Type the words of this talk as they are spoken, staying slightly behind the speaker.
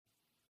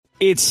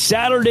It's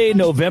Saturday,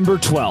 November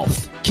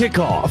 12th.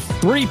 Kickoff,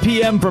 3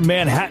 p.m. from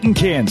Manhattan,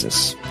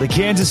 Kansas. The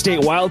Kansas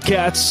State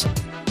Wildcats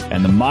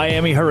and the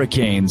Miami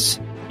Hurricanes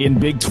in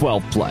Big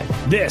 12 play.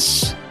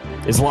 This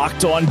is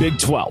Locked On Big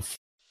 12.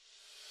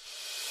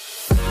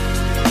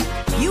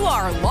 You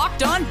are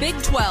Locked On Big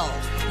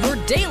 12, your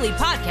daily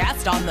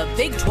podcast on the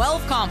Big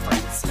 12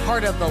 Conference.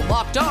 Part of the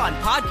Locked On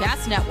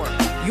Podcast Network,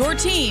 your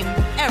team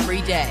every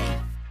day.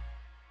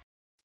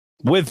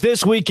 With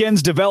this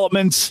weekend's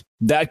developments,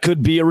 that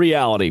could be a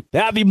reality.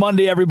 Happy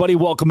Monday, everybody.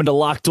 Welcome into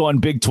Locked On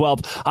Big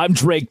 12. I'm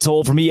Drake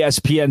Toll from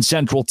ESPN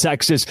Central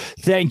Texas.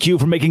 Thank you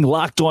for making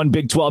Locked On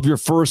Big 12 your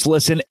first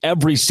listen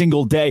every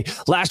single day.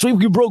 Last week,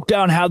 we broke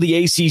down how the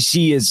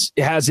ACC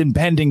has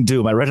impending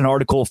doom. I read an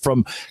article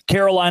from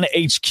Carolina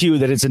HQ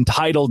that is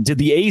entitled, "Did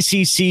the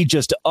ACC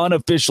just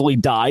unofficially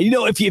die?" You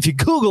know, if you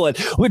Google it,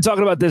 we've been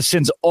talking about this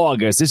since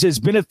August. This has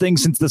been a thing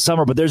since the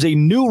summer, but there's a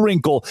new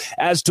wrinkle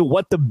as to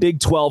what the Big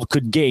 12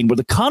 could gain. Where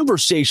the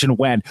conversation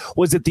went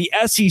was that the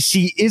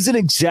SEC isn't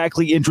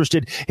exactly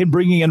interested in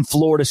bringing in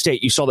Florida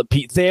State. You saw that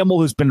Pete Thamel,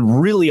 who's been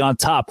really on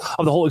top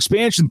of the whole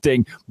expansion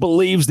thing,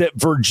 believes that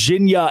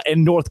Virginia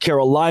and North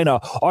Carolina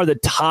are the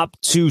top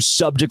two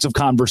subjects of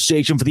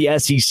conversation for the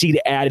SEC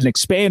to add an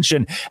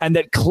expansion, and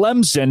that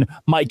Clemson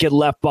might get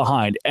left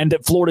behind, and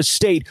that Florida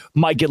State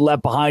might get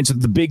left behind, so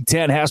the Big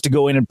Ten has to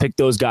go in and pick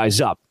those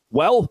guys up.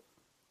 Well,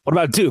 what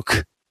about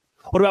Duke?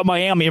 What about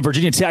Miami and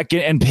Virginia Tech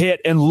and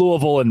Pitt and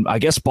Louisville and I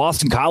guess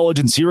Boston College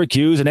and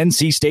Syracuse and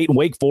NC State and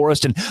Wake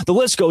Forest? And the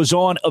list goes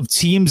on of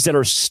teams that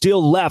are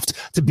still left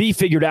to be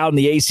figured out in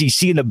the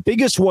ACC. And the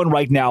biggest one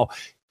right now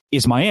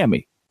is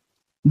Miami.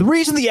 The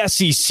reason the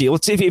SEC,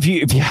 let's say if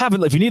you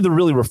need the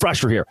really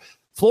refresher here,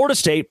 Florida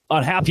State,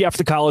 unhappy after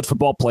the college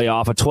football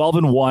playoff, a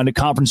 12-1, a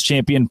conference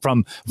champion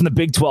from the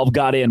Big 12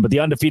 got in, but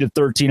the undefeated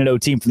 13-0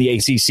 team from the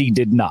ACC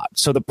did not.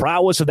 So the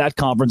prowess of that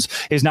conference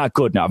is not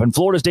good enough. And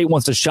Florida State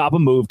wants to shop a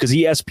move because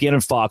ESPN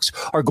and Fox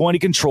are going to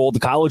control the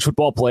college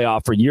football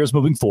playoff for years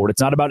moving forward.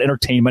 It's not about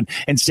entertainment.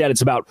 Instead,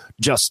 it's about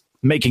just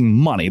making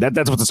money.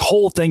 That's what this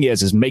whole thing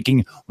is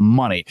making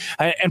money.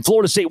 And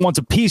Florida State wants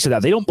a piece of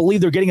that. They don't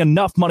believe they're getting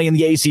enough money in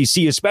the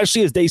ACC,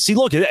 especially as they see,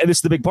 look, and this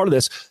is the big part of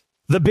this,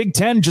 the Big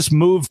Ten just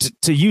moved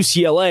to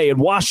UCLA and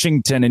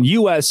Washington and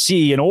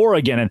USC and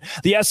Oregon, and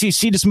the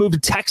SEC just moved to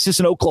Texas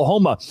and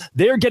Oklahoma.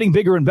 They're getting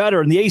bigger and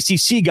better, and the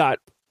ACC got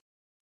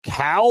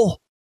Cal,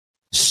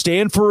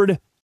 Stanford,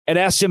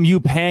 and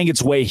SMU paying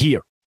its way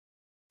here.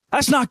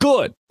 That's not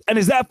good. And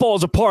as that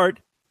falls apart,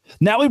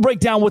 now we break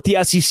down what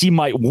the SEC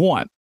might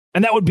want.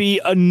 And that would be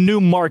a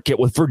new market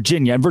with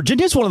Virginia. And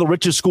Virginia is one of the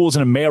richest schools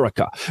in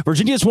America.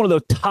 Virginia is one of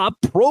the top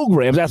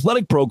programs,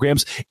 athletic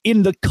programs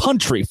in the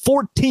country.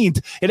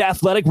 14th in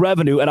athletic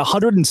revenue at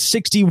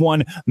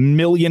 $161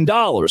 million.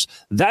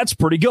 That's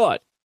pretty good.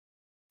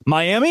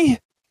 Miami,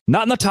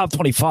 not in the top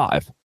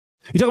 25.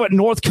 You talk about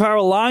North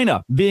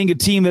Carolina being a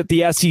team that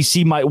the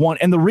SEC might want.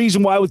 And the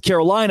reason why with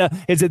Carolina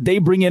is that they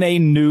bring in a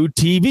new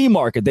TV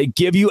market. They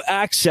give you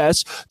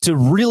access to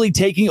really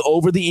taking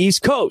over the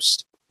East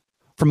Coast.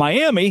 For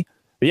Miami,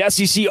 the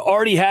SEC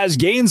already has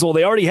Gainesville.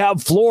 They already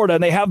have Florida,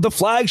 and they have the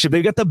flagship.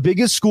 They've got the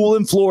biggest school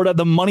in Florida,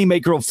 the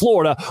moneymaker of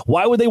Florida.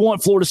 Why would they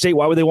want Florida State?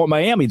 Why would they want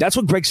Miami? That's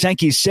what Greg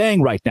Sankey is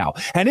saying right now.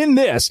 And in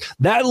this,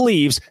 that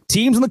leaves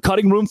teams on the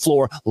cutting room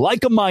floor,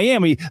 like a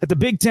Miami, that the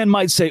Big Ten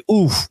might say,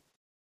 oof,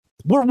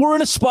 we're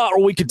in a spot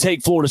where we could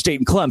take Florida State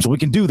and Clemson. We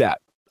can do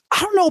that. I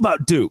don't know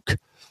about Duke.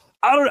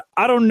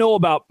 I don't know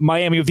about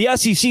Miami. If the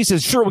SEC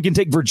says, sure, we can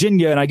take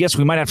Virginia, and I guess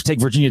we might have to take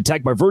Virginia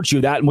Tech by virtue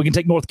of that, and we can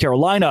take North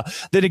Carolina,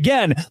 then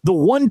again, the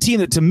one team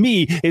that to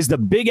me is the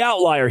big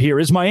outlier here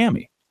is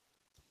Miami.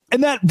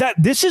 And that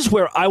this is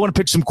where I want to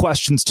pitch some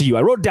questions to you.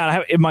 I wrote down, I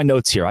have in my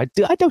notes here. I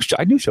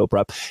do show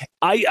prep.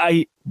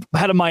 I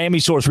had a Miami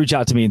source reach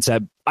out to me and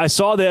said, I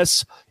saw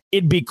this.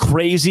 It'd be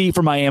crazy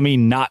for Miami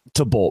not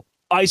to bolt.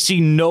 I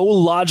see no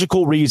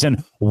logical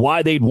reason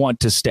why they'd want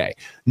to stay.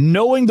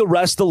 Knowing the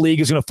rest of the league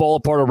is going to fall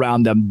apart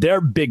around them,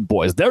 they're big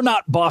boys. They're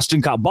not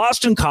Boston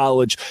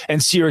College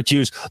and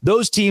Syracuse.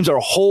 Those teams are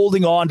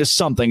holding on to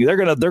something. They're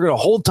going to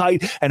hold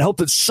tight and hope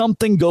that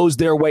something goes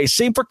their way.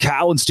 Same for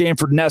Cal and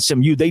Stanford and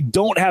SMU. They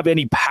don't have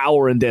any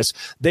power in this.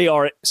 They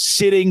are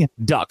sitting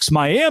ducks.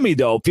 Miami,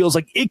 though, feels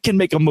like it can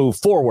make a move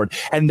forward,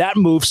 and that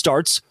move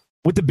starts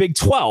with the Big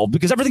 12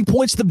 because everything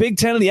points to the Big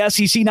 10 and the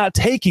SEC not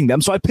taking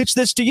them. So I pitch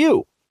this to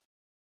you.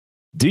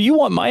 Do you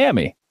want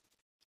Miami?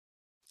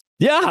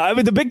 Yeah, I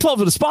mean, the Big 12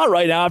 is in a spot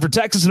right now after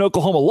Texas and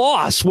Oklahoma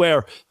lost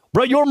where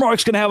Brett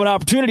Yormark's going to have an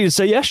opportunity to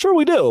say, yeah, sure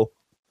we do,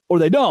 or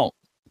they don't.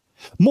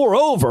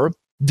 Moreover,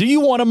 do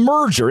you want a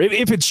merger?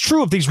 If it's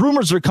true, if these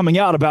rumors are coming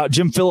out about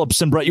Jim Phillips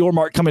and Brett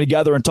Yormark coming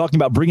together and talking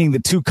about bringing the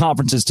two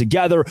conferences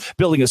together,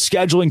 building a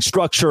scheduling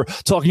structure,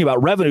 talking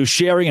about revenue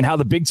sharing and how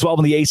the Big 12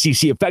 and the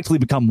ACC effectively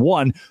become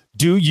one,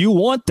 do you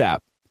want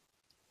that?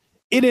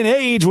 In an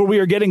age where we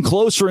are getting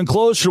closer and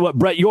closer to what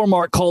Brett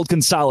Yormark called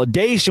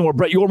consolidation, where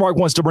Brett Yormark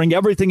wants to bring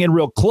everything in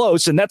real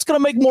close, and that's going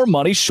to make more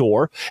money,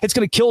 sure. It's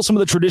going to kill some of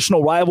the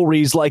traditional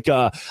rivalries like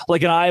an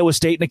Iowa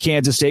State and a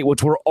Kansas State,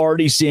 which we're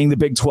already seeing the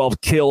Big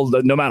 12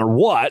 killed no matter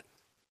what.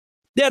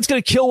 Yeah, it's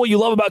going to kill what you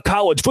love about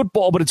college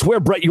football, but it's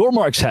where Brett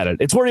Yormark's headed.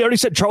 It's where he already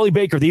said Charlie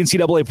Baker, the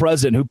NCAA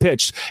president who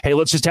pitched, hey,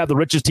 let's just have the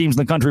richest teams in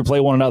the country play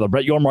one another.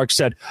 Brett Yormark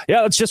said,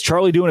 yeah, that's just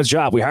Charlie doing his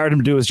job. We hired him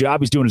to do his job.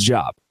 He's doing his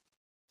job.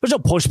 There's no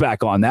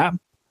pushback on that.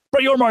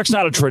 Brett Yormark's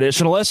not a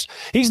traditionalist.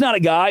 He's not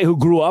a guy who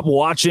grew up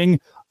watching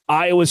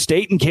Iowa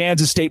State and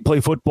Kansas State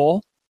play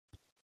football.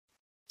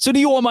 So do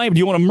you want Miami? Do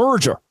you want a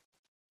merger?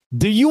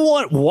 Do you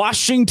want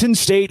Washington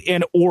State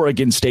and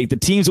Oregon State, the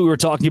teams that we were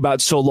talking about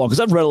so long? Because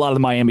I've read a lot of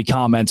the Miami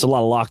comments, a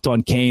lot of Locked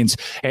On Canes,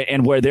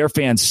 and where their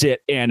fans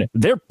sit, and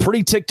they're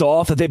pretty ticked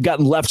off that they've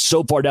gotten left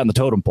so far down the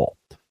totem pole.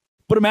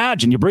 But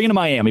imagine you bring in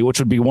Miami, which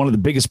would be one of the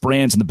biggest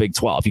brands in the Big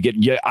 12.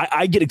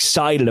 I get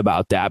excited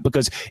about that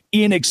because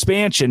in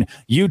expansion,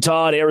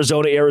 Utah, and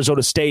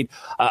Arizona State,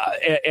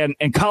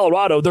 and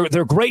Colorado,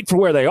 they're great for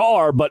where they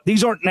are, but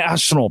these aren't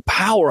national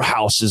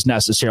powerhouses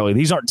necessarily.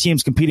 These aren't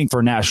teams competing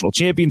for a national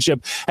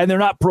championship, and they're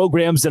not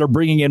programs that are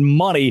bringing in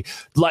money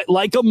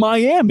like a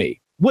Miami,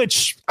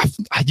 which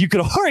you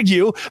could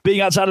argue, being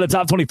outside of the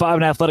top 25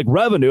 in athletic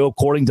revenue,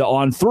 according to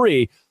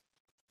On3,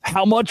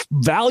 how much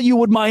value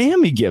would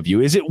Miami give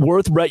you? Is it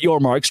worth Brett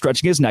Yormark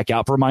stretching his neck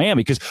out for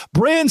Miami? Because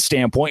brand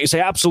standpoint, you say,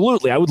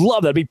 absolutely. I would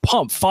love that. I'd be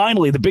pumped.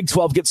 Finally, the Big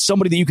 12 gets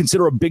somebody that you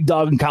consider a big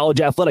dog in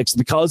college athletics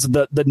because of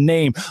the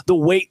name, the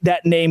weight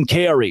that name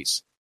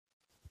carries.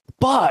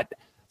 But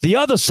the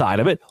other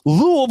side of it,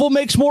 Louisville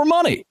makes more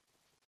money.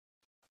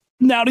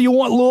 Now, do you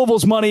want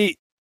Louisville's money?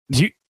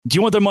 Do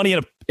you want their money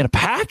in a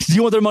pact? Do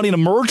you want their money in a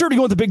merger? Or do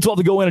you want the Big 12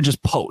 to go in and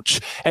just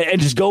poach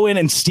and just go in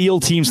and steal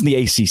teams in the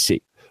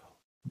ACC?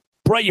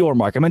 Brett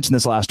Yormark, I mentioned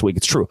this last week,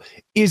 it's true,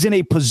 is in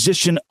a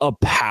position of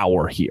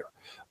power here.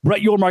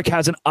 Brett Yormark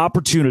has an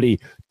opportunity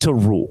to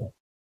rule.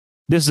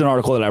 This is an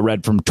article that I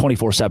read from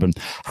 24/7.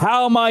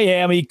 How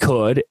Miami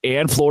could,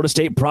 and Florida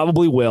State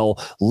probably will,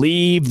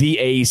 leave the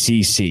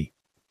ACC.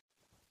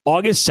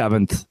 August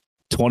 7th,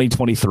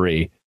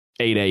 2023,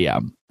 8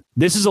 a.m.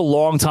 This is a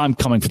long time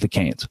coming for the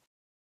Canes.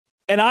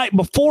 And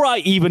before I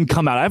even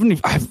come out, I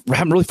haven't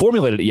really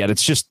formulated it yet.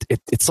 It's just,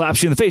 it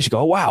slaps you in the face. You go,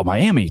 oh, wow,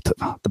 Miami,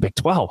 the Big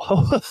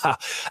 12.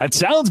 That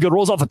sounds good,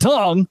 rolls off the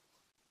tongue.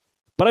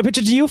 But I pitch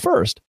it to you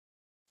first.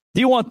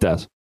 Do you want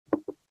this?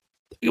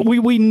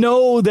 We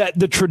know that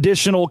the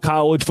traditional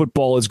college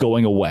football is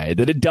going away,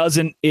 that it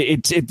doesn't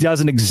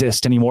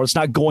exist anymore. It's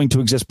not going to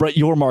exist. Brett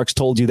Yormark's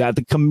told you that.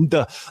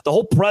 The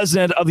whole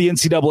president of the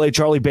NCAA,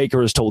 Charlie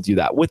Baker, has told you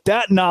that. With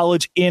that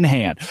knowledge in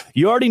hand,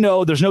 you already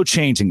know there's no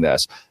changing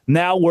this.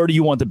 Now, where do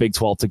you want the Big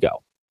 12 to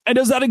go? And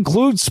does that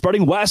include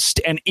spreading west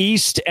and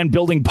east and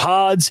building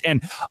pods?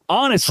 And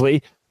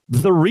honestly,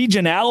 the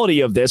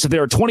regionality of this, if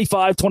there are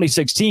 25,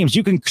 26 teams,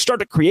 you can start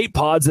to create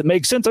pods that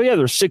make sense. Oh, yeah,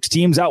 there's 6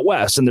 teams out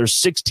west, and there's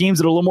 6 teams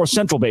that are a little more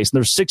central based, and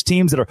there's 6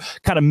 teams that are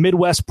kind of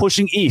Midwest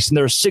pushing east, and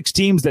there's 6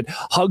 teams that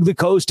hug the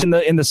coast in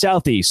the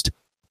southeast.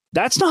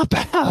 That's not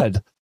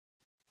bad.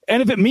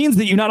 And if it means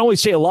that you not only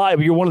stay alive,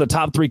 but you're one of the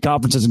top 3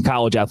 conferences in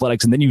college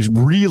athletics, and then you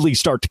really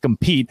start to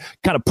compete,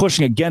 kind of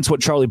pushing against what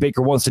Charlie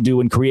Baker wants to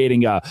do in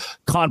creating a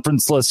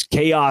conferenceless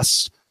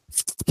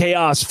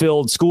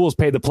chaos-filled schools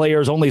pay the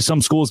players. Only some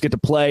schools get to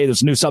play.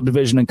 There's a new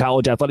subdivision in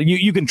college athletics.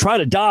 You can try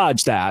to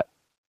dodge that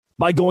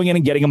by going in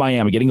and getting a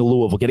Miami, getting a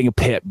Louisville, getting a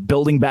Pitt,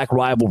 building back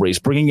rivalries,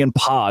 bringing in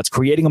pods,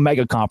 creating a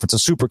mega conference, a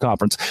super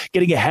conference,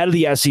 getting ahead of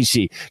the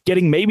SEC,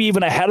 getting maybe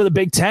even ahead of the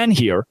Big Ten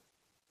here.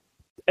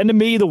 And to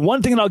me, the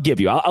one thing that I'll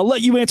give you, I'll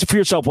let you answer for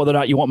yourself whether or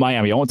not you want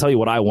Miami. I won't tell you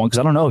what I want because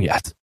I don't know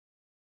yet.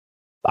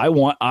 I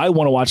want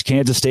to watch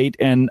Kansas State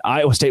and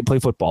Iowa State play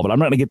football, but I'm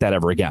not going to get that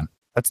ever again.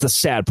 That's the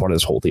sad part of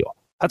this whole deal.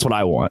 That's what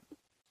I want.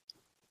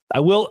 I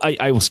will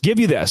give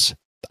you this.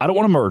 I don't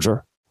want a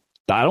merger.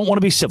 I don't want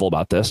to be civil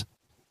about this.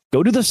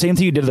 Go do the same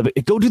thing you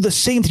did. Go do the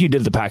same thing you did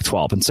to the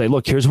Pac-12 and say,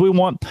 look, here's what we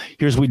want.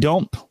 Here's what we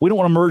don't. We don't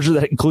want a merger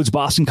that includes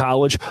Boston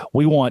College.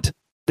 We want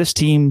this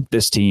team,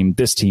 this team,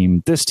 this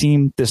team, this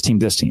team, this team,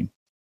 this team.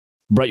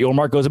 Brett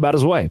Yormark goes about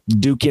his way.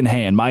 Duke in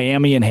hand,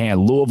 Miami in hand,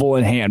 Louisville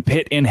in hand,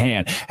 Pitt in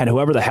hand, and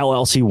whoever the hell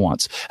else he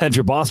wants. And if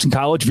you're Boston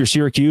College, if you're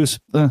Syracuse,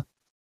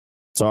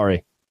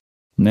 sorry.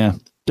 Nah,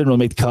 didn't really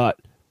make the cut.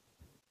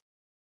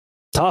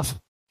 Tough.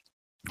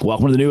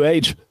 Welcome to the new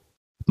age.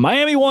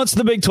 Miami wants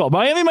the Big 12.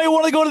 Miami may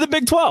want to go to the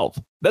Big 12.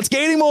 That's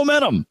gaining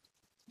momentum.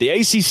 The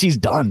ACC's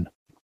done.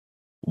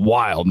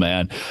 Wild,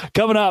 man.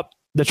 Coming up,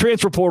 the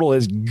transfer portal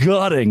is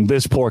gutting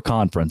this poor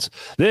conference.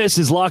 This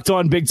is Locked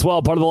On Big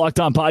 12, part of the Locked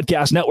On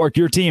Podcast Network,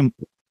 your team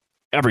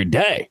every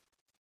day.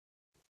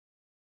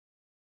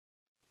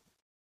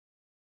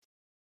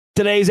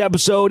 Today's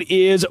episode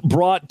is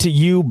brought to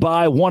you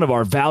by one of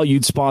our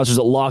valued sponsors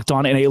at Locked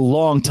On and a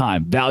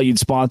longtime valued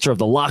sponsor of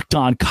the Locked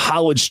On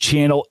College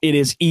channel. It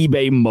is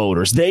eBay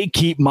Motors. They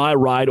keep my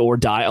ride or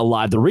die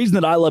alive. The reason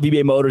that I love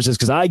eBay Motors is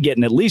because I get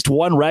in at least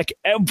one wreck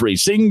every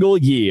single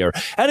year.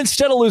 And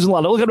instead of losing a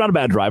lot, look, I'm not a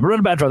bad driver. I'm not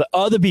a bad driver.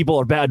 Other people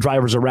are bad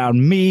drivers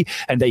around me,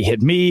 and they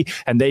hit me,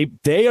 and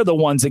they are the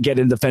ones that get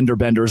into fender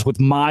benders with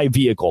my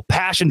vehicle.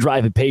 Passion,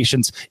 drive, and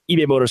patience.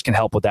 eBay Motors can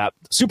help with that.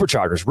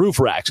 Superchargers, roof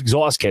racks,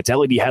 exhaust kits,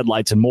 LED headlights,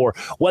 headlights, and more.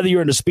 Whether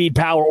you're into speed,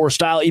 power, or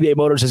style, eBay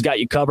Motors has got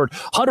you covered.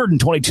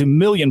 122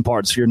 million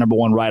parts for your number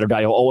one ride or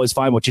die. You'll always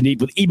find what you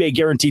need with eBay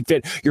Guaranteed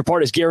Fit. Your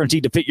part is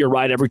guaranteed to fit your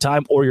ride every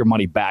time or your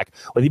money back.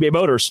 With eBay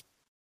Motors,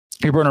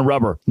 you're burning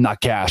rubber, not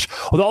cash.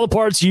 With all the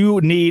parts you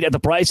need at the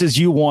prices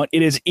you want,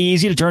 it is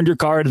easy to turn your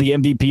car into the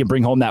MVP and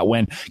bring home that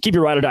win. Keep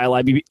your ride or die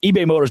alive.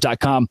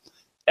 ebaymotors.com.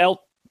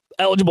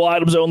 Eligible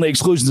items only.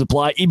 Exclusions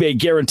apply. eBay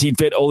Guaranteed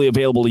Fit only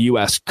available to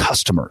U.S.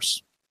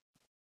 customers.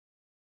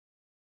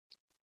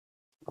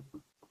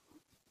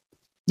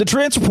 The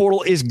transfer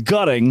portal is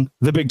gutting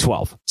the Big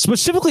 12.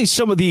 Specifically,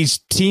 some of these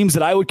teams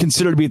that I would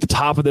consider to be at the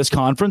top of this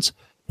conference.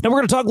 Now, we're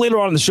going to talk later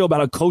on in the show about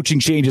how coaching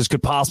changes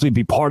could possibly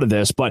be part of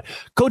this, but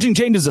coaching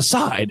changes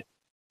aside,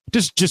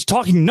 just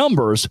talking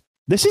numbers,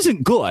 this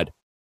isn't good.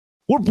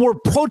 We're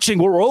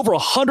over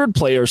 100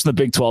 players in the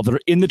Big 12 that are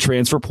in the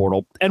transfer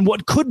portal, and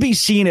what could be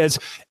seen as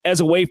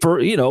a way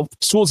for,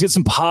 schools to get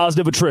some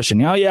positive attrition.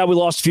 Yeah, we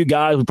lost a few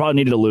guys. We probably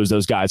needed to lose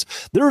those guys.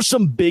 There are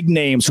some big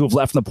names who have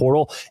left in the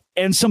portal,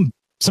 and some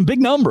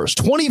big numbers.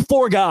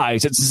 24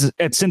 guys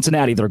at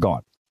Cincinnati that are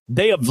gone.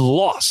 They have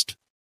lost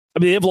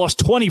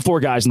 24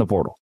 guys in the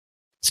portal.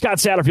 Scott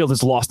Satterfield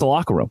has lost the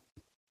locker room.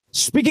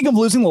 Speaking of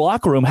losing the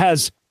locker room,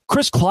 has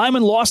Chris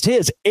Kleiman lost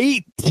his?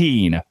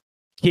 18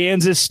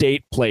 Kansas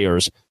State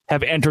players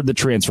have entered the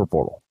transfer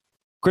portal.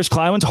 Chris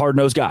Kleiman's a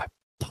hard-nosed guy,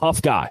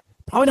 tough guy,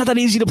 probably not that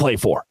easy to play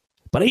for.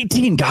 But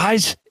 18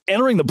 guys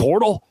entering the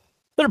portal?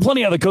 There are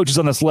plenty of other coaches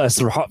on this list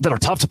that are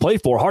tough to play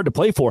for, hard to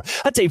play for.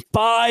 That's a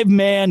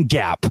 5-man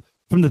gap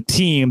from the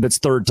team that's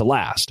third to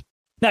last.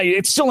 Now,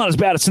 it's still not as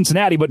bad as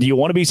Cincinnati, but do you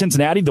want to be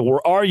Cincinnati? They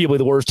were arguably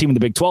the worst team in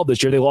the Big 12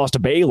 this year. They lost to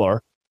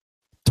Baylor.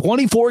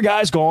 24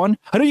 guys gone.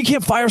 I know you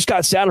can't fire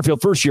Scott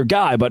Satterfield, first-year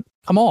guy, but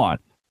come on.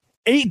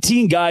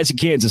 18 guys at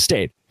Kansas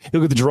State. You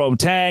look at the Jerome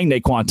Tang,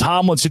 Naquan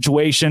Tomlin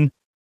situation,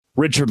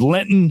 Richard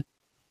Linton,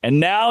 and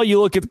now you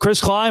look at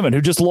Chris Kleiman, who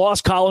just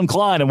lost Colin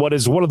Klein, and what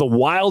is one of the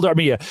wilder. I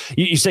mean,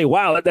 you say,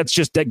 wow,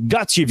 that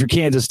guts you if you're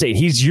Kansas State.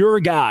 He's your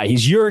guy.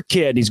 He's your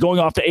kid. He's going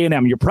off to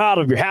A&M. You're proud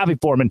of him. You're happy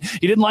for him. And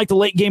you didn't like the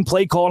late game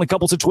play call in a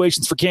couple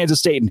situations for Kansas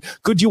State. And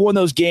could you win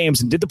those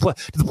games? And did the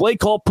play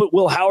call put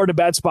Will Howard in a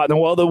bad spot?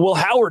 And then, the Will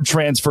Howard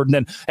transferred, and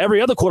then every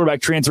other quarterback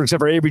transferred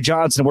except for Avery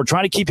Johnson. And we're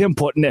trying to keep him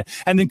put in it.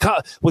 And then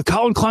with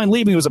Colin Klein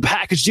leaving, it was a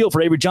package deal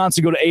for Avery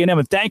Johnson to go to A&M.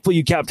 And thankfully,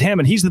 you kept him.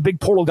 And he's the big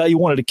portal guy you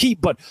wanted to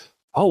keep. But,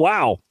 oh,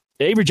 wow.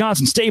 Avery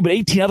Johnson stayed, but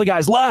 18 other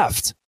guys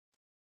left.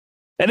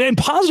 And then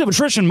positive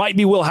attrition might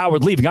be Will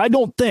Howard leaving. I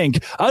don't think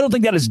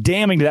that is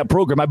damning to that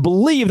program. I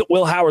believe that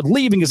Will Howard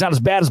leaving is not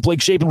as bad as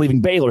Blake Shapen leaving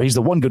Baylor. He's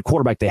the one good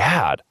quarterback they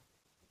had.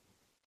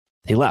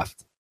 He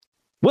left.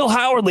 Will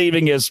Howard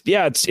leaving is,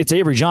 it's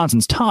Avery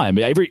Johnson's time.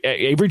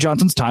 Avery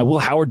Johnson's time. Will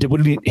Howard did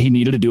what he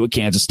needed to do at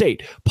Kansas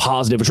State.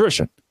 Positive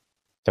attrition.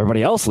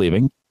 Everybody else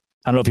leaving,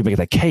 I don't know if you make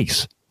that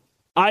case.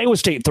 Iowa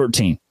State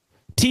 13.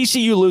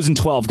 TCU losing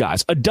 12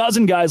 guys, a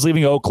dozen guys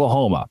leaving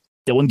Oklahoma.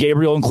 Dylan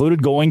Gabriel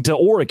included, going to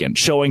Oregon,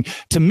 showing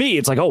to me,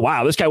 it's like, oh,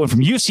 wow, this guy went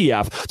from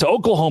UCF to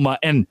Oklahoma.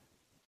 And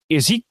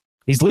he's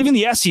leaving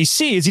the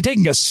SEC. Is he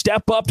taking a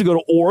step up to go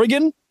to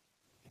Oregon?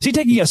 Is he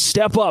taking a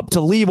step up to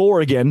leave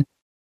Oregon,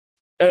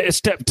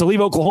 to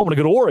leave Oklahoma to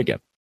go to Oregon?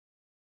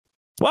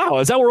 Wow,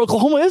 is that where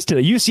Oklahoma is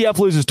today? UCF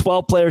loses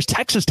 12 players.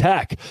 Texas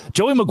Tech,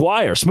 Joey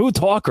McGuire, smooth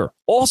talker,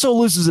 also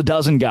loses a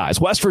dozen guys.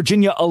 West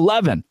Virginia,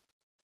 11.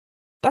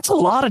 That's a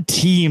lot of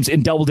teams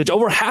in double digits.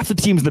 Over half the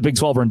teams in the Big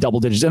 12 are in double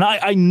digits. And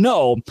I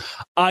know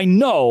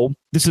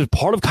this is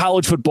part of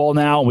college football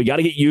now, and we got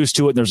to get used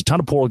to it. And there's a ton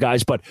of portal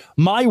guys. But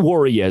my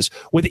worry is,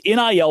 with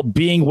NIL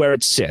being where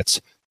it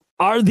sits,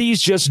 are these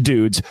just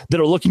dudes that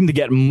are looking to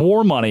get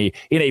more money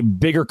in a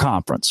bigger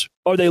conference?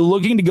 Are they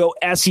looking to go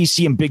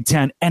SEC and Big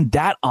 10? And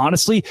that,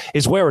 honestly,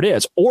 is where it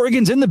is.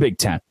 Oregon's in the Big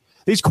 10.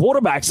 These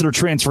quarterbacks that are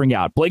transferring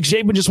out. Blake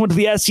Shapen just went to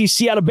the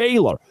SEC out of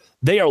Baylor.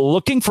 They are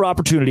looking for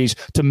opportunities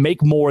to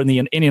make more in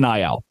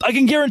NIL. I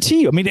can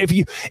guarantee you. I mean,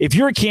 if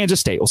you're at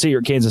Kansas State, we'll say you're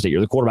at Kansas State, you're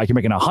the quarterback, you're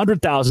making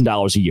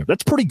 $100,000 a year.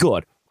 That's pretty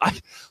good.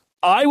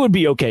 I would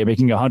be okay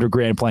making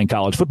 $100,000 playing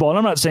college football, and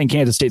I'm not saying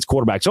Kansas State's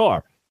quarterbacks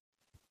are.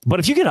 But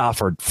if you get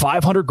offered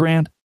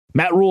 $500,000,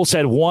 Matt Rule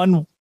said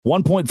 $1.5,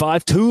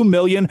 $2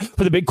 million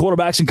for the big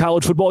quarterbacks in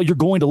college football, you're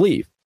going to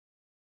leave.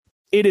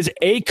 It is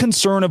a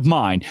concern of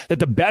mine that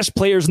the best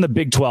players in the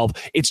Big 12,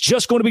 it's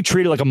just going to be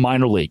treated like a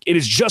minor league. It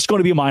is just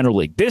going to be a minor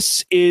league.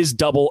 This is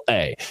double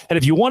A. And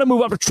if you want to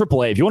move up to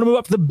triple A, if you want to move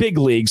up to the big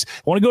leagues,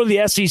 want to go to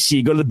the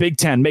SEC, go to the Big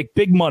 10, make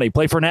big money,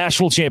 play for a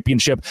national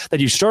championship, that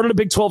you started a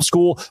Big 12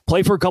 school,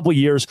 play for a couple of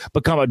years,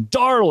 become a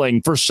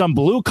darling for some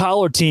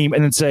blue-collar team,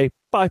 and then say,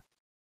 bye.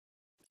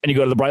 And you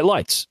go to the bright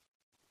lights.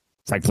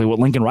 Thankfully, what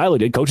Lincoln Riley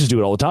did, coaches do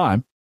it all the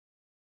time.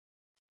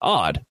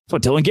 Odd. That's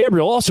what Dylan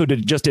Gabriel also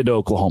did to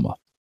Oklahoma.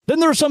 Then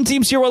there are some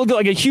teams here where look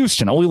like a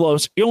Houston. You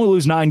only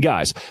lose 9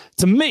 guys.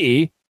 To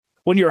me,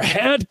 when your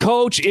head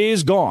coach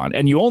is gone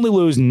and you only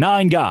lose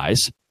 9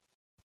 guys,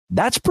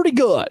 that's pretty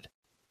good.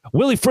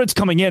 Willie Fritz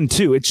coming in,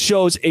 too. It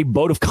shows a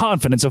vote of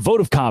confidence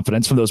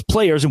from those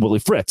players in Willie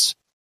Fritz.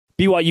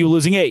 BYU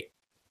losing 8.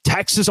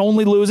 Texas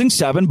only losing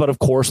 7, but of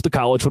course, the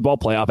college football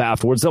playoff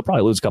afterwards, they'll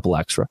probably lose a couple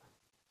extra.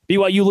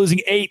 BYU losing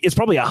 8 is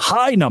probably a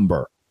high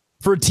number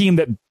for a team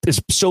that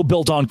is so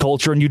built on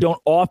culture, and you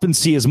don't often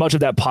see as much of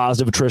that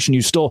positive attrition.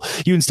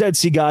 You instead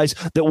see guys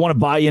that want to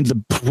buy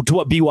into to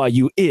what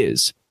BYU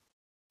is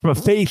from a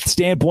faith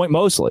standpoint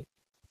mostly.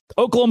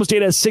 Oklahoma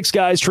State has 6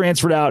 guys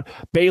transferred out,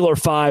 Baylor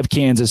 5,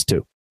 Kansas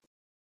 2.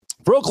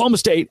 For Oklahoma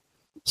State,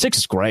 6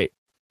 is great.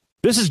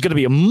 This is going to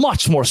be a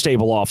much more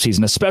stable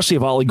offseason, especially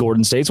if Ollie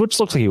Gordon stays, which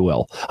looks like he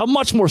will. A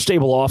much more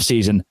stable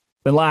offseason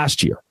than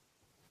last year.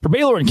 For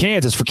Baylor and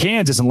Kansas, for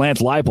Kansas and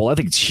Lance Leipold, I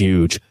think it's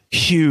huge.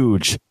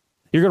 Huge.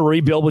 You're going to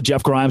rebuild with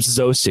Jeff Grimes as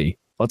OC.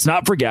 Let's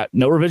not forget,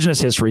 no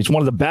revisionist history. He's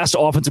one of the best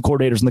offensive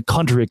coordinators in the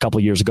country a couple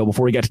of years ago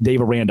before he got to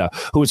Dave Aranda,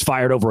 who was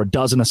fired over a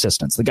dozen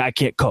assistants. The guy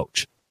can't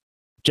coach.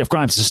 Jeff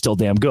Grimes is still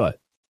damn good.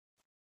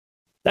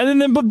 And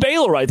then but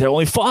Baylor right there,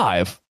 only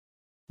 5.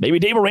 Maybe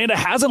Dave Aranda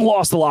hasn't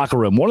lost the locker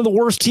room. One of the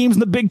worst teams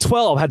in the Big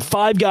 12 had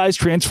 5 guys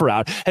transfer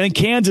out, and then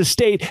Kansas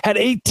State had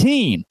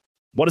 18.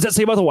 What does that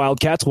say about the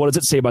Wildcats? What does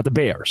it say about the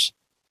Bears?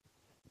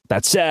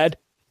 That said,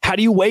 how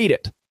do you weight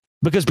it?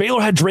 Because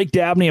Baylor had Drake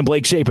Dabney and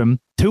Blake Shapen,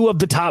 2 of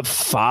the top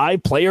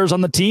 5 players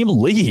on the team,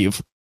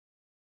 leave.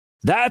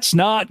 That's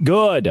not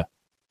good.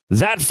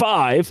 That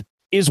 5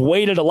 is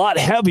weighted a lot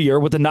heavier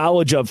with the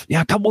knowledge of,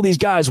 a couple of these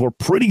guys were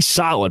pretty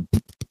solid.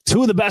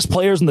 2 of the best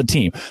players on the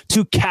team,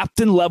 2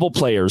 captain-level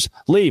players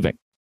leaving.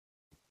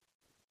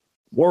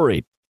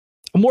 Worried.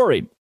 I'm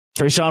worried.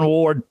 Trayshawn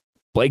Ward,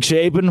 Blake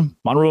Shapen,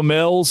 Monroe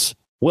Mills,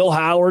 Will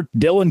Howard,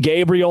 Dylan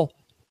Gabriel,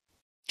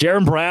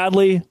 Jaron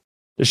Bradley,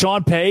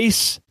 Deshaun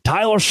Pace,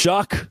 Tyler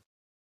Shuck.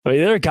 I mean,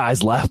 there are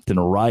guys left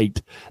and right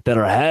that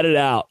are headed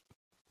out.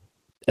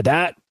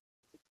 That,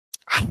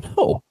 I don't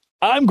know.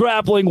 I'm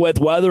grappling with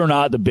whether or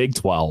not the Big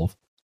 12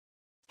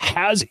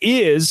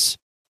 is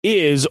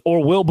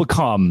or will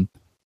become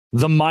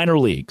the minor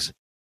leagues.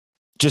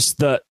 Just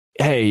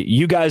hey,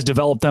 you guys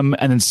develop them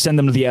and then send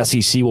them to the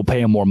SEC. We'll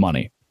pay them more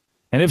money.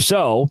 And if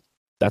so,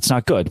 that's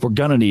not good. We're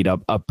going to need a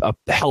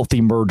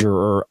healthy merger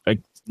or a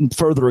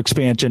further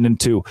expansion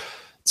into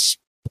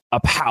a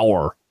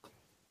power.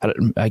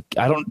 I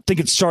don't think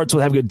it starts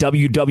with having a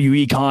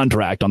WWE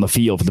contract on the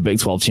field for the Big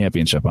 12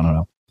 championship. I don't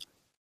know.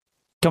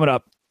 Coming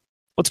up,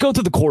 let's go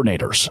through the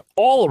coordinators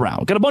all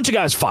around. Got a bunch of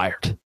guys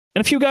fired and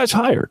a few guys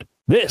hired.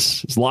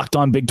 This is Locked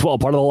On Big 12,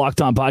 part of the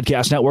Locked On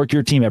Podcast Network,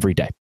 your team every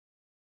day.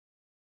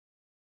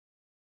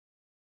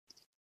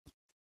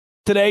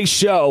 Today's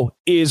show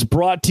is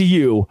brought to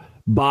you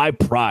by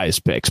Prize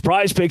Picks.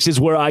 Prize Picks is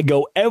where I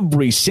go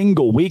every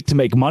single week to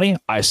make money.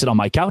 I sit on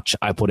my couch.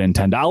 I put in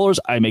 $10.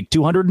 I make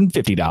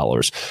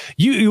 $250.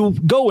 You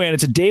go in.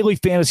 It's a daily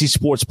fantasy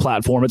sports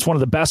platform. It's one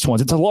of the best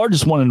ones. It's the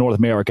largest one in North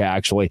America,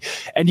 actually.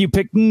 And you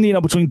pick,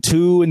 between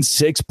 2 and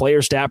 6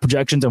 player stat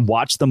projections and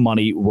watch the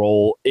money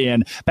roll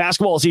in.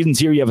 Basketball season's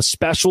here. You have a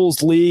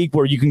specials league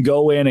where you can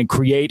go in and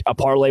create a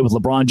parlay with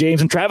LeBron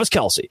James and Travis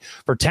Kelce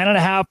for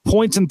 10.5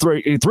 points and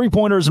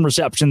three-pointers and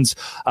receptions.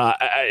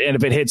 And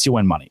if it hits, you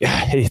win money.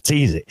 It's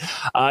easy.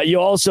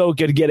 You also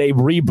could get a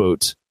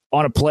reboot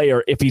on a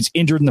player if he's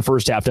injured in the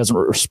first half,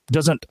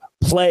 doesn't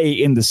play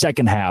in the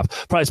second half.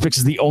 PrizePicks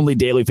is the only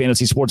daily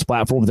fantasy sports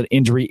platform with an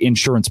injury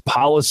insurance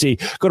policy.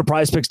 Go to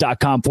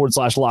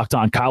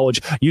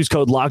prizepicks.com/LockedOnCollege. Use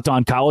code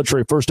LockedOnCollege for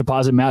a first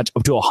deposit match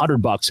up to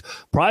 $100.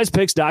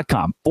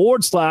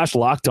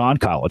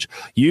 PrizePicks.com/LockedOnCollege.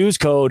 Use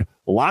code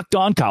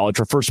LockedOnCollege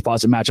for first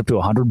deposit match up to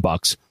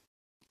 $100.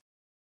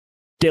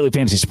 Daily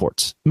fantasy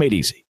sports made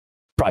easy.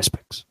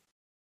 PrizePicks.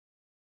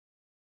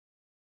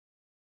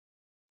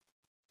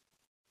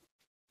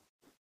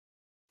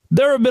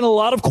 There have been a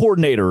lot of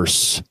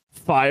coordinators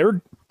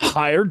fired,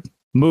 hired,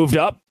 moved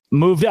up,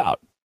 moved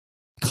out.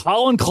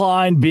 Colin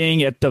Klein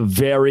being at the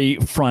very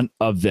front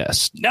of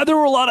this. Now, there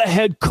were a lot of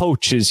head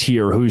coaches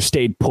here who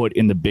stayed put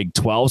in the Big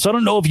 12, so I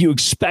don't know if you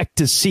expect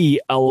to see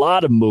a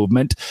lot of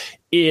movement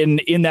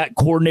in that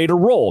coordinator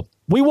role.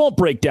 We won't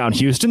break down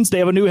Houston's. They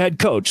have a new head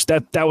coach.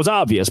 That was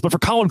obvious. But for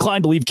Colin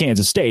Klein to leave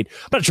Kansas State,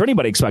 I'm not sure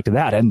anybody expected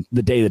that. And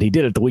the day that he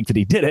did it, the week that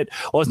he did it,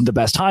 wasn't the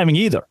best timing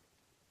either.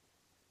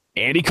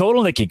 Andy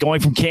Kotelnicki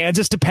going from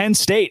Kansas to Penn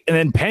State, and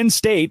then Penn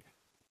State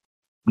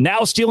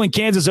now stealing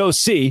Kansas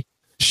OC,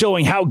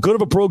 showing how good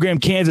of a program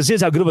Kansas is,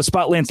 how good of a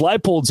spot Lance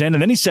Leipold's in.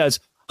 And then he says,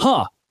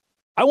 I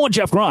want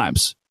Jeff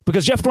Grimes,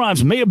 because Jeff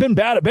Grimes may have been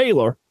bad at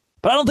Baylor,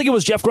 but I don't think it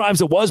was Jeff Grimes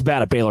that was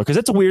bad at Baylor, because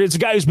it's a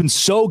guy who's been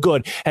so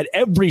good at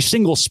every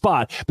single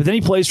spot, but then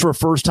he plays for a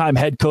first-time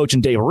head coach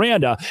in Dave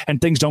Aranda,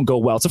 and things don't go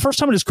well. It's the first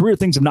time in his career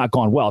things have not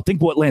gone well. I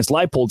think what Lance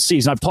Leipold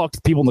sees, and I've talked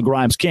to people in the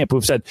Grimes camp who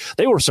have said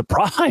they were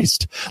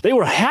surprised. They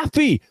were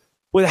happy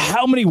with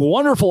how many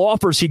wonderful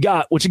offers he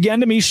got, which again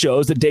to me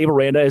shows that Dave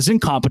Aranda is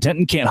incompetent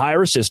and can't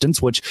hire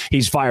assistants, which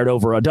he's fired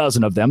over a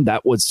dozen of them.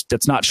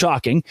 That's not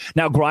shocking.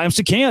 Now Grimes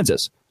to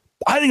Kansas.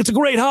 I think it's a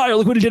great hire.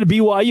 Look what he did at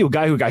BYU. A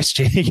guy who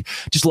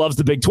just loves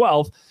the Big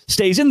 12,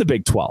 stays in the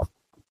Big 12,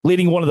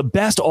 leading one of the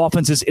best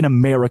offenses in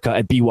America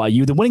at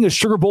BYU, then winning a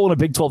Sugar Bowl and a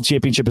Big 12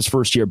 championship his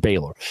first year at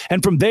Baylor.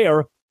 And from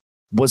there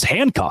was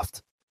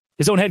handcuffed.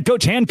 His own head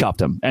coach handcuffed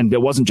him. And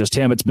it wasn't just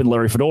him. It's been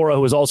Larry Fedora,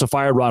 who was also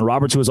fired, Ron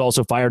Roberts, who was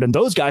also fired. And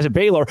those guys at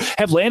Baylor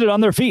have landed on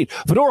their feet.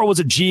 Fedora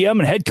was a GM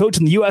and head coach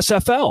in the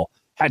USFL.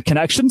 had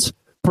connections.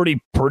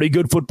 Pretty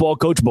good football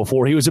coach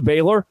before he was at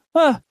Baylor.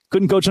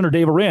 Couldn't coach under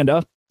Dave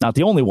Aranda. Not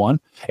the only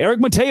one. Eric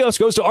Mateos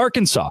goes to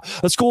Arkansas,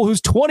 a school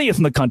who's 20th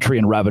in the country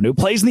in revenue,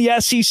 plays in the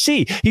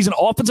SEC. He's an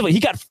offensive.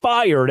 He got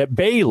fired at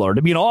Baylor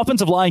to be an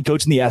offensive line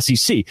coach in the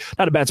SEC.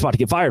 Not a bad spot to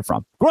get fired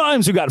from.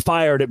 Grimes, who got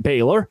fired at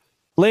Baylor,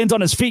 lands on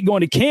his feet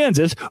going to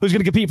Kansas, who's going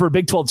to compete for a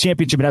Big 12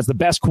 championship and has the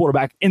best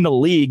quarterback in the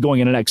league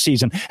going into next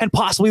season, and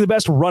possibly the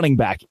best running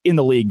back in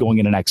the league going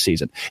into next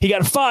season. He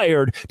got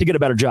fired to get a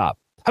better job.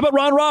 How about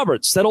Ron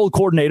Roberts, that old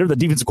coordinator, the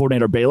defensive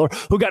coordinator at Baylor,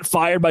 who got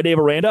fired by Dave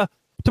Aranda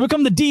to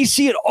become the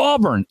DC at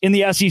Auburn in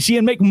the SEC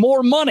and make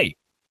more money?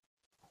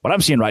 What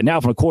I'm seeing right now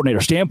from a coordinator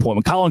standpoint,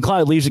 when Colin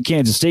Clyde leaves at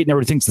Kansas State and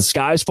everybody thinks the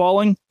sky's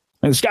falling,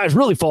 and the sky's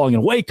really falling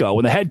in Waco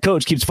when the head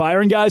coach keeps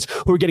firing guys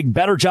who are getting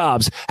better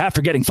jobs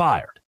after getting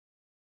fired.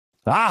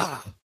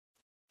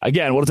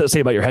 Again, what does that say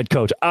about your head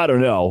coach? I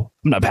don't know.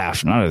 I'm not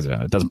passionate.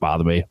 It doesn't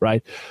bother me,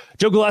 right?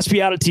 Joe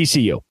Gillespie out at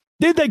TCU.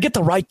 Did they get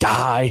the right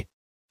guy?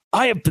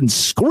 I have been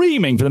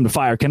screaming for them to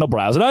fire Kendall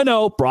Briles. And I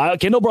know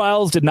Kendall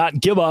Briles did not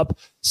give up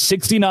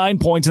 69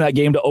 points in that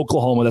game to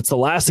Oklahoma. That's the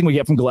last thing we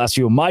get from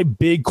Gillespie. My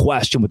big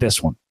question with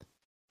this one.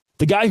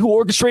 The guy who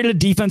orchestrated a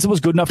defense that was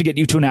good enough to get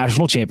you to a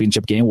national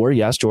championship game where,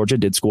 yes, Georgia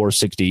did score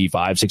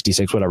 65,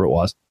 66, whatever it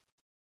was.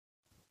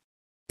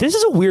 This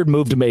is a weird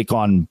move to make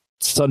on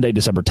Sunday,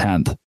 December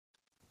 10th.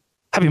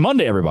 Happy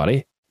Monday,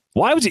 everybody.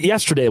 Why was it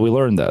yesterday we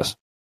learned this?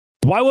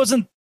 Why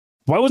wasn't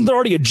there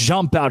already a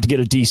jump out to get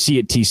a DC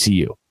at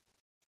TCU?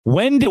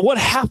 What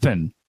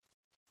happened?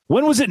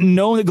 When was it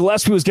known that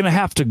Gillespie was going to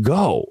have to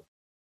go?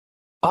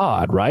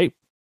 Odd, right?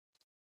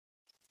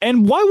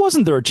 And why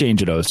wasn't there a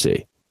change at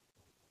OC?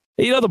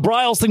 You know, the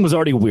Briles thing was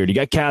already weird. You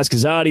got Kaz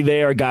Kazadi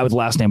there, a guy with the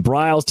last name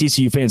Briles.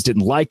 TCU fans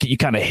didn't like it. You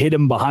kind of hid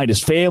him behind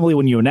his family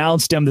when you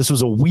announced him. This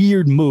was a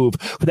weird move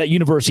for that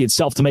university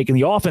itself to make, and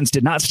the offense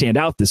did not stand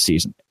out this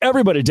season.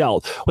 Everybody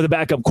dealt with a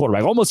backup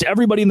quarterback. Almost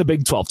everybody in the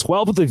Big 12,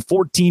 12 of the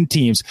 14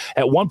 teams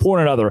at one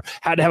point or another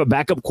had to have a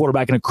backup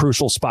quarterback in a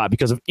crucial spot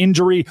because of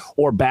injury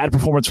or bad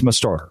performance from a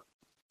starter.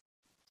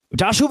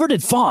 Josh Hoover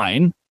did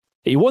fine.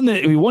 He won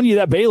you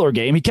that Baylor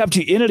game. He kept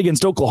you in it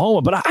against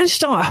Oklahoma, but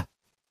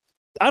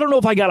I don't know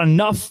if I got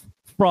enough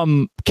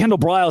from Kendall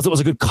Briles that was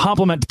a good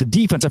compliment to the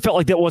defense. I felt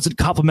like that wasn't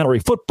complimentary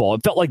football.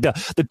 It felt like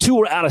the two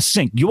were out of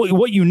sync.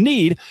 What you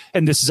need,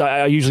 and this is,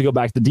 I usually go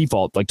back to the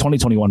default, like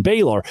 2021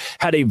 Baylor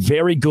had a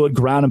very good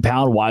ground and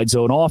pound wide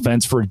zone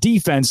offense for a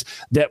defense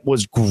that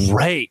was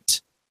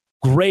great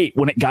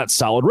when it got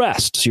solid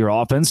rest. So your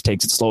offense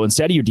takes it slow and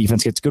steady. Your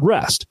defense gets good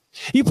rest.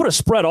 You put a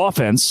spread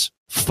offense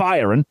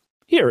firing.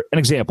 Here, an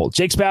example.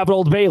 Jake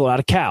Spavital at Baylor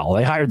out of Cal.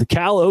 They hired the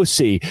Cal OC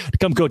to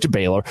come coach at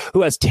Baylor,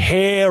 who has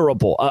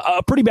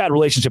a pretty bad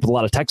relationship with a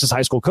lot of Texas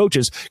high school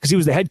coaches because he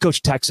was the head coach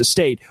at Texas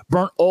State,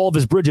 burnt all of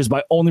his bridges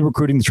by only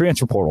recruiting the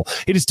transfer portal.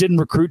 He just didn't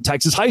recruit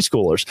Texas high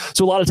schoolers.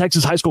 So a lot of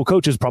Texas high school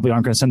coaches probably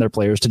aren't going to send their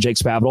players to Jake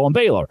Spavital and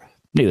Baylor.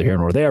 Neither here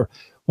nor there.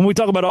 When we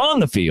talk about on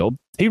the field,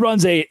 he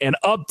runs an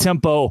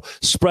up-tempo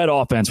spread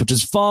offense, which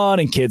is fun,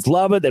 and kids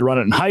love it. They run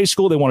it in high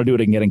school. They want to do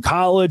it again in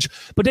college.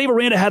 But Dave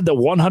Aranda had the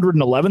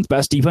 111th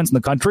best defense in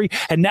the country,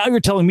 and now you're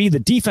telling me the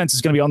defense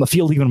is going to be on the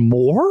field even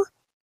more?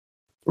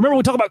 Remember,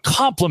 we talk about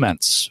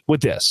compliments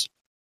with this.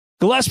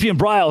 Gillespie and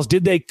Briles,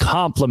 did they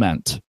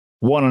complement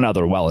one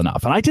another well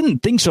enough? And I didn't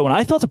think so, and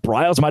I thought that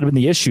Briles might have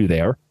been the issue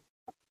there.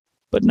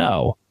 But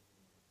no,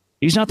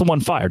 he's not the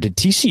one fired. Did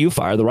TCU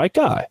fire the right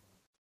guy?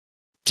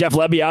 Jeff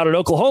Lebby out at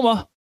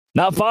Oklahoma,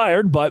 not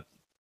fired, but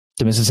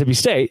to Mississippi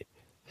State.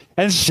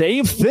 And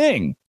same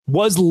thing.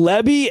 Was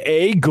Lebby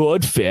a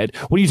good fit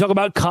when you talk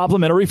about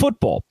complimentary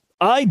football?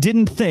 I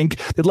didn't think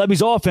that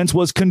Lebby's offense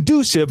was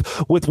conducive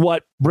with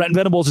what Brent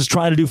Venables is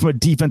trying to do from a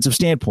defensive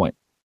standpoint.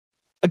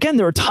 Again,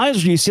 there are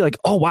times where you see like,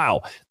 oh,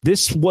 wow,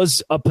 this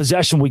was a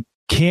possession we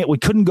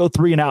couldn't go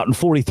 3 and out in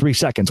 43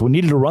 seconds. We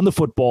needed to run the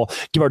football,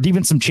 give our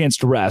defense some chance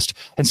to rest.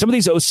 And some of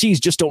these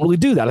OCs just don't really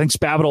do that. I think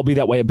Spavital will be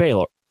that way at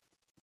Baylor.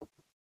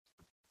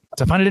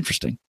 So I find it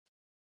interesting.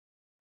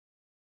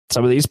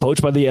 Some of these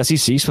poached by the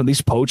SEC, some of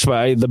these poached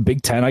by the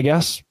Big Ten, I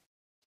guess.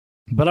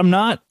 But I'm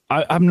not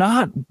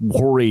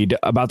worried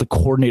about the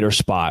coordinator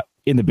spot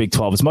in the Big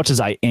 12 as much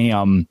as I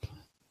am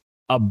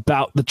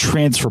about the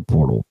transfer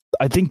portal.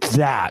 I think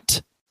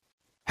that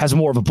has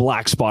more of a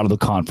black spot of the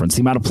conference.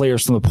 The amount of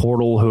players from the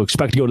portal who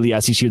expect to go to the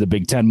SEC or the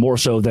Big Ten more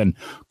so than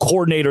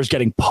coordinators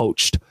getting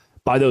poached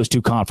by those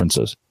two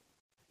conferences.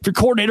 If you're a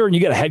coordinator and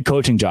you get a head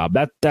coaching job,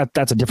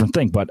 that's a different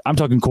thing. But I'm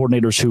talking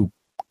coordinators who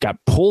got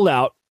pulled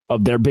out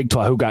of their Big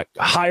 12, who got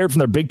hired from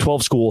their Big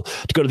 12 school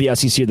to go to the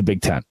SEC or the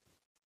Big 10.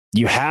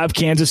 You have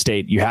Kansas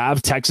State, you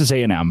have Texas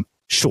A&M.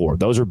 Sure,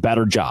 those are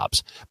better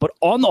jobs. But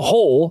on the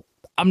whole,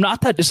 I'm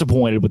not that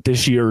disappointed with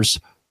this year's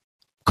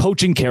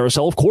coaching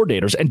carousel of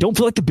coordinators, and don't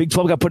feel like the Big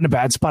 12 got put in a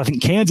bad spot. I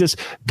think Kansas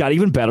got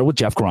even better with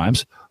Jeff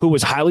Grimes, who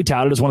was highly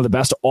touted as one of the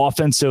best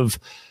offensive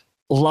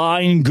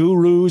line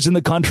gurus in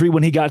the country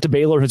when he got to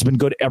Baylor, has been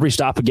good every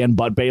stop again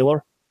but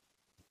Baylor.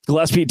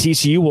 Gillespie at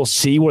TCU, we'll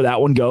see where that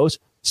one goes.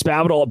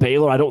 Spavital at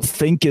Baylor, I don't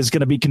think is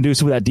going to be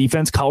conducive with that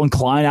defense. Colin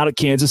Klein out at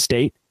Kansas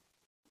State.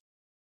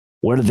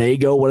 Where do they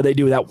go? What do they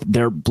do without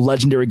their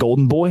legendary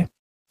golden boy?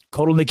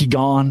 Kotelnicki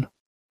gone.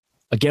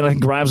 Again, I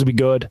think Grimes will be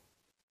good.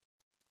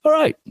 All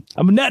right.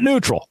 I'm a net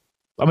neutral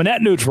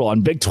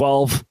on Big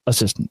 12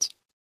 assistants.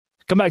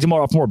 Come back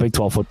tomorrow for more Big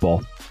 12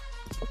 football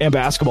and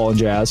basketball and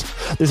jazz.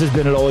 This has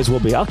been It Always Will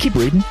Be. I'll keep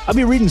reading. I'll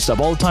be reading stuff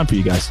all the time for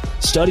you guys.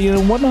 Studying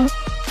and whatnot.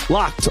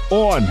 Locked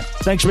On.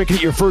 Thanks for making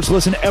it your first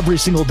listen every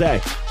single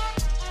day.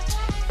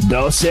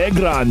 Doce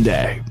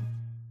Grande.